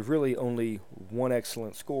 So there was really only one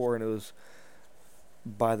excellent score, and it was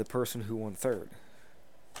by the person who won third.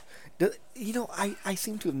 I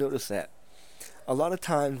seem to have noticed that. A lot of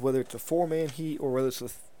times, whether it's a 4-man heat or whether it's a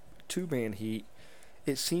 2-man heat,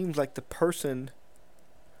 it seems like the person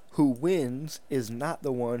who wins is not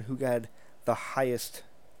the one who got the highest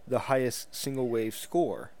single wave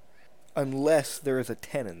score, unless there is a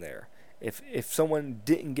 10 in there. If someone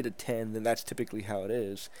didn't get a 10, then that's typically how it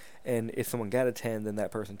is, and if someone got a 10, then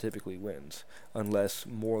that person typically wins, unless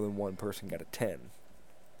more than one person got a 10.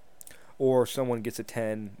 Or someone gets a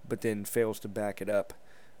 10 but then fails to back it up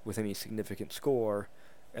with any significant score,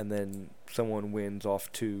 and then someone wins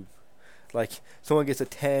off 2. Like, someone gets a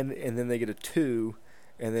 10 and then they get a 2,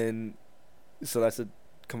 and then, so that's a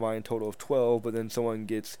combined total of 12, but then someone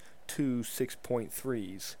gets 2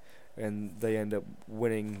 6.3s, and they end up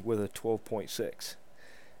winning with a 12.6.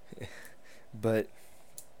 But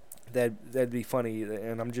that'd be funny,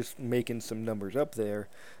 and I'm just making some numbers up there,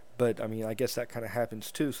 but I mean, I guess that kind of happens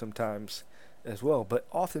too sometimes as well. But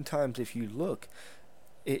oftentimes, if you look,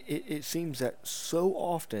 it seems that so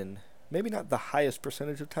often, maybe not the highest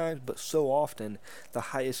percentage of times, but so often the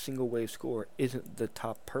highest single wave score isn't the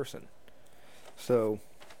top person. So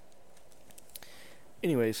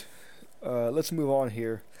anyways, let's move on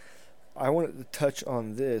here. I wanted to touch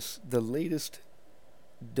on this. The latest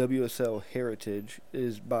WSL Heritage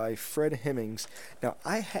is by Fred Hemmings. Now,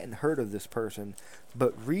 I hadn't heard of this person,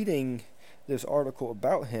 but reading this article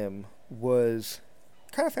about him was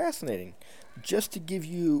kind of fascinating. Just to give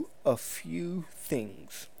you a few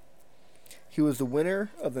things. He was the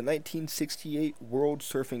winner of the 1968 World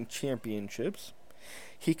Surfing Championships.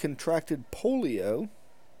 He contracted polio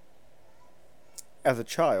as a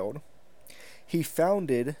child. He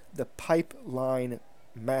founded the Pipeline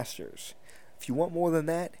Masters. If you want more than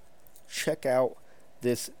that, check out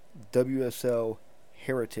this WSL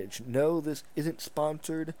Heritage. No, this isn't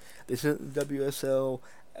sponsored. This isn't the WSL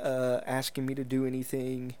asking me to do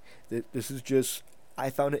anything. This is just, I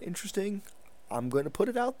found it interesting. I'm going to put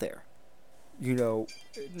it out there. You know,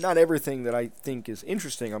 not everything that I think is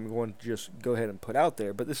interesting I'm going to just go ahead and put out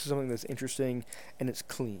there, but this is something that's interesting and it's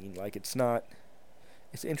clean. Like, it's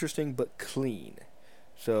interesting but clean.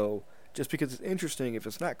 So just because it's interesting, if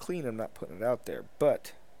it's not clean, I'm not putting it out there.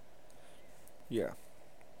 But yeah.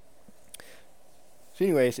 So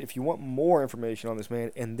anyways, if you want more information on this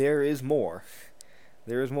man, and there is more,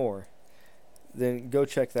 then go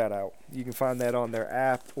check that out. You can find that on their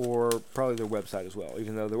app or probably their website as well,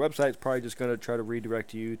 even though their website's probably just going to try to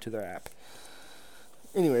redirect you to their app.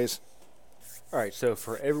 Anyways, alright, so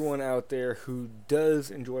for everyone out there who does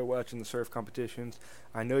enjoy watching the surf competitions,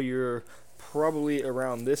 I know you're probably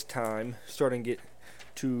around this time starting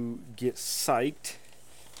to get psyched,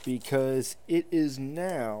 because it is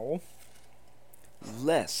now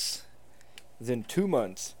less than 2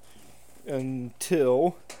 months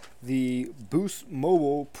until the Boost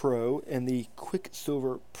Mobile Pro and the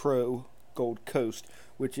Quicksilver Pro Gold Coast,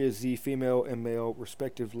 which is the female and male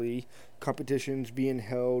respectively, competitions being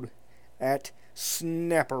held at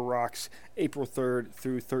Snapper Rocks April 3rd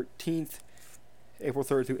through 13th. April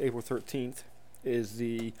 3rd through April 13th is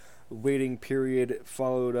the waiting period,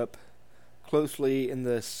 followed up closely in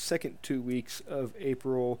the second 2 weeks of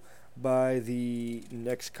April by the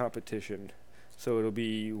next competition. So it'll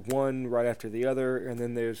be one right after the other, and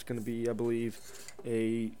then there's going to be, I believe,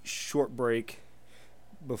 a short break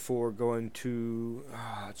before going to,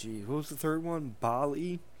 what was the third one?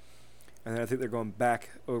 Bali? And then I think they're going back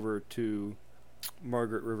over to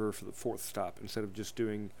Margaret River for the fourth stop, instead of just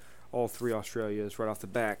doing all 3 Australias right off the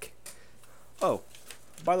back. Oh,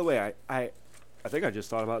 by the way, I think I just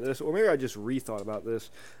thought about this, or maybe I just rethought about this,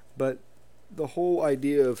 but the whole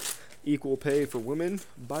idea of equal pay for women,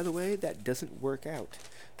 by the way, that doesn't work out.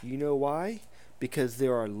 You know why? Because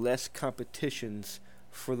there are less competitions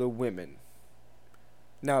for the women.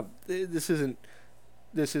 Now, this isn't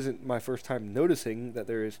my first time noticing that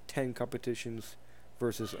there is 10 competitions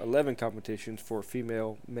versus 11 competitions for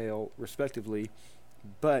female, male, respectively,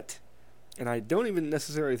 but, and I don't even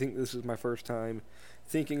necessarily think this is my first time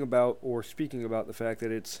thinking about or speaking about the fact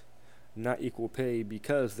that it's not equal pay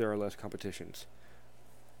because there are less competitions.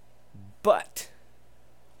 But,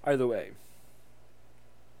 either way.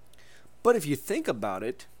 But if you think about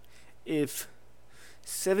it, if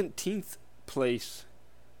 17th place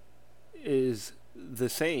is the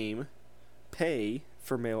same pay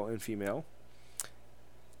for male and female,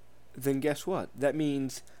 then guess what? That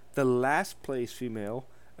means the last place female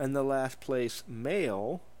and the last place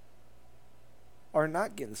male are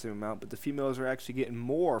not getting the same amount, but the females are actually getting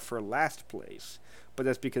more for last place. But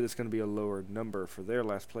that's because it's going to be a lower number for their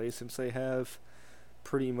last place since they have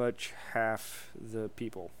pretty much half the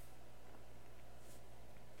people.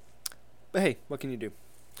 But hey, what can you do?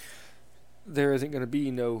 There isn't going to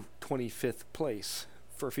be no 25th place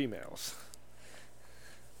for females.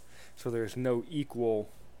 So there's no equal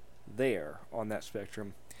there on that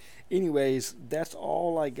spectrum. Anyways, that's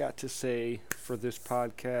all I got to say for this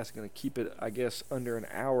podcast. I'm going to keep it, I guess, under an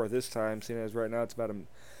hour this time, seeing as right now it's about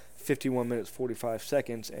 51 minutes, 45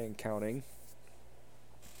 seconds and counting.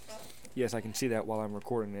 Yes, I can see that while I'm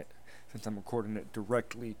recording it, since I'm recording it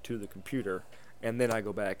directly to the computer. And then I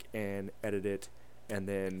go back and edit it, and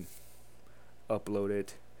then upload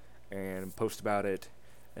it, and post about it,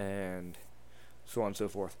 and so on and so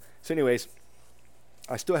forth. So anyways,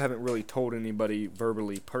 I still haven't really told anybody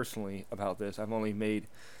verbally, personally about this. I've only made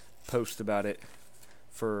posts about it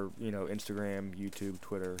for, Instagram, YouTube,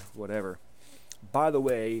 Twitter, whatever. By the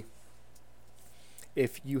way,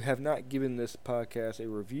 if you have not given this podcast a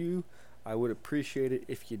review, I would appreciate it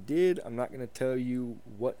if you did. I'm not going to tell you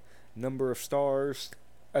what number of stars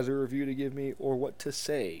as a review to give me or what to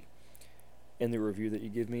say in the review that you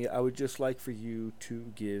give me. I would just like for you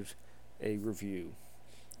to give a review.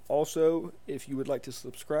 Also, if you would like to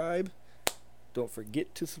subscribe, don't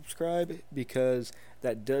forget to subscribe, because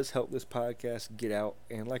that does help this podcast get out.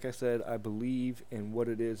 And like I said, I believe in what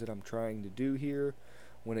it is that I'm trying to do here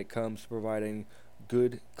when it comes to providing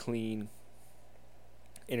good, clean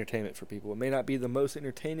entertainment for people. It may not be the most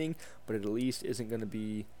entertaining, but it at least isn't going to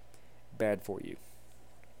be bad for you.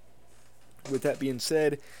 With that being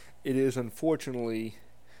said, it is unfortunately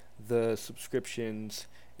the subscriptions,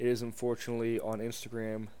 it is unfortunately on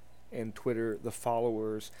Instagram and Twitter, the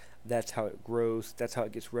followers, that's how it grows, that's how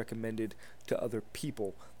it gets recommended to other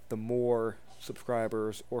people. The more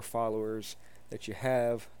subscribers or followers that you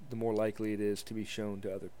have, the more likely it is to be shown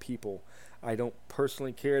to other people. I don't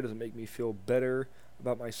personally care, it doesn't make me feel better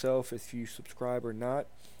about myself if you subscribe or not,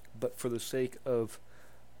 but for the sake of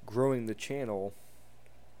growing the channel,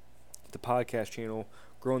 the podcast channel,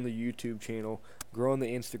 growing the YouTube channel, growing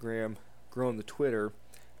the Instagram, growing the Twitter,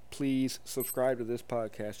 please subscribe to this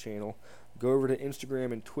podcast channel. Go over to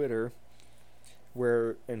Instagram and Twitter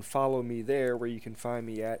and follow me there, where you can find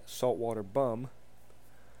me at Saltwater Bum.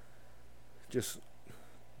 Just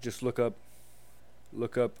look up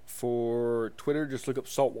for Twitter, just look up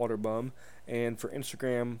Saltwater Bum, and for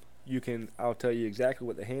Instagram, I'll tell you exactly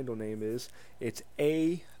what the handle name is. It's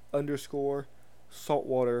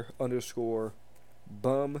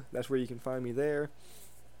 _saltwater_bum. That's where you can find me there.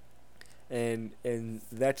 And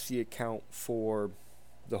that's the account for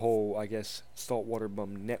the whole, I guess, Saltwater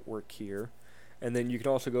Bum network here. And then you can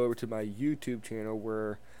also go over to my YouTube channel,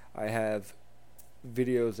 where I have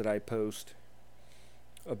videos that I post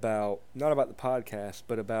about, not about the podcast,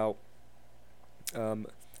 but about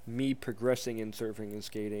me progressing in surfing and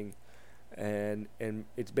skating. And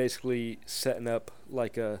it's basically setting up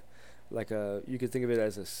like a you could think of it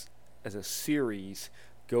as a series,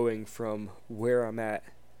 going from where I'm at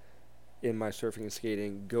in my surfing and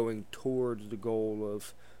skating, going towards the goal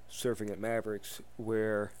of surfing at Mavericks,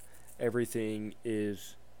 where everything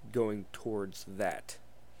is going towards that.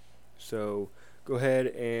 So go ahead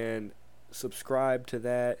and subscribe to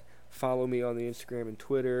that. Follow me on the Instagram and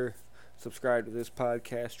Twitter. Subscribe to this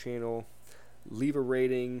podcast channel. Leave a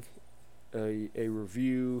rating, a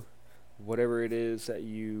review, whatever it is that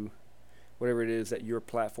your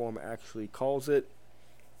platform actually calls it.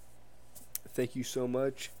 Thank you so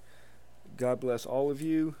much. God bless all of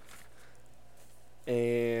you.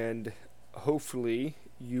 And hopefully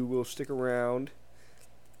you will stick around.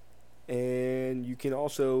 And you can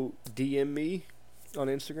also DM me on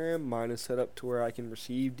Instagram. Mine is set up to where I can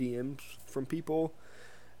receive DMs from people.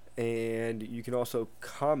 And you can also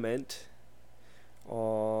comment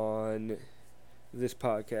on this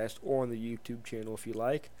podcast or on the YouTube channel if you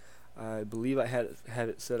like. I believe I have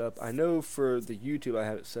it set up. I know for the YouTube I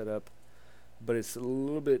have it set up, but it's a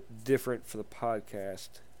little bit different for the podcast.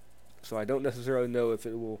 So I don't necessarily know if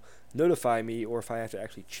it will notify me or if I have to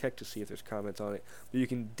actually check to see if there's comments on it. But you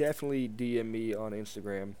can definitely DM me on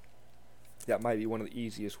Instagram. That might be one of the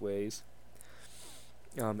easiest ways,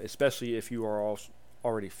 especially if you are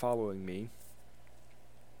already following me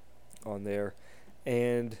on there.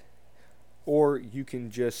 Or you can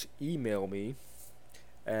just email me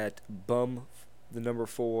at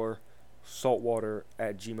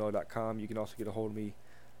bum4saltwater@gmail.com. You can also get a hold of me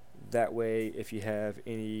that way if you have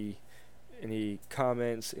any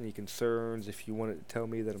comments, any concerns, if you wanted to tell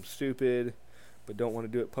me that I'm stupid but don't want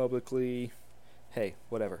to do it publicly. Hey,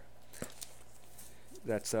 whatever.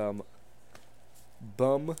 That's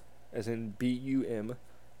bum, as in BUM,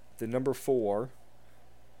 the number 4,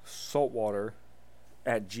 saltwater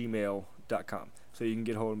at gmail.com. So you can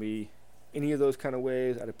get hold of me any of those kind of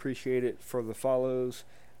ways. I'd appreciate it for the follows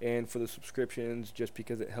and for the subscriptions, just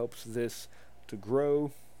because it helps this to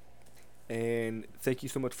grow. And thank you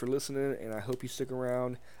so much for listening, and I hope you stick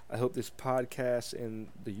around. I hope this podcast and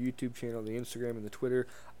the YouTube channel, the Instagram, and the Twitter,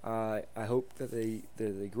 I hope that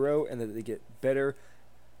they grow and that they get better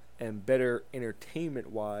and better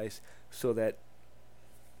entertainment-wise, so that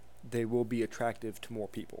they will be attractive to more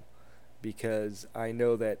people. Because I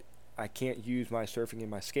know that I can't use my surfing and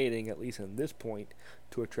my skating, at least at this point,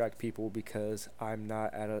 to attract people, because I'm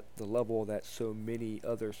not at the level that so many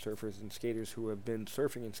other surfers and skaters who have been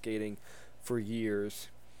surfing and skating for years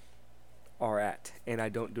are at. And I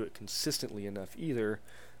don't do it consistently enough either,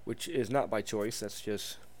 which is not by choice. That's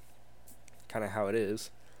just kind of how it is.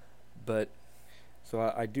 But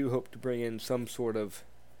so I do hope to bring in some sort of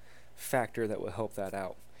factor that will help that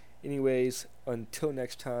out. Anyways, until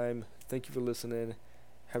next time, thank you for listening.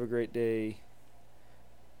 Have a great day.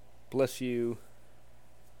 Bless you.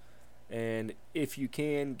 And if you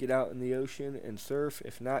can, get out in the ocean and surf.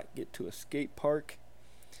 If not, get to a skate park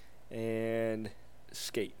and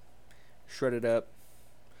skate. Shred it up,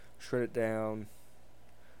 shred it down,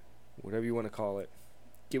 whatever you want to call it.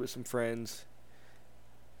 Get with some friends.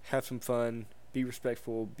 Have some fun. Be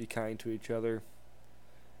respectful. Be kind to each other.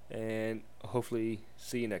 And hopefully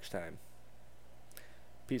see you next time.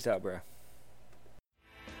 Peace out, bruh.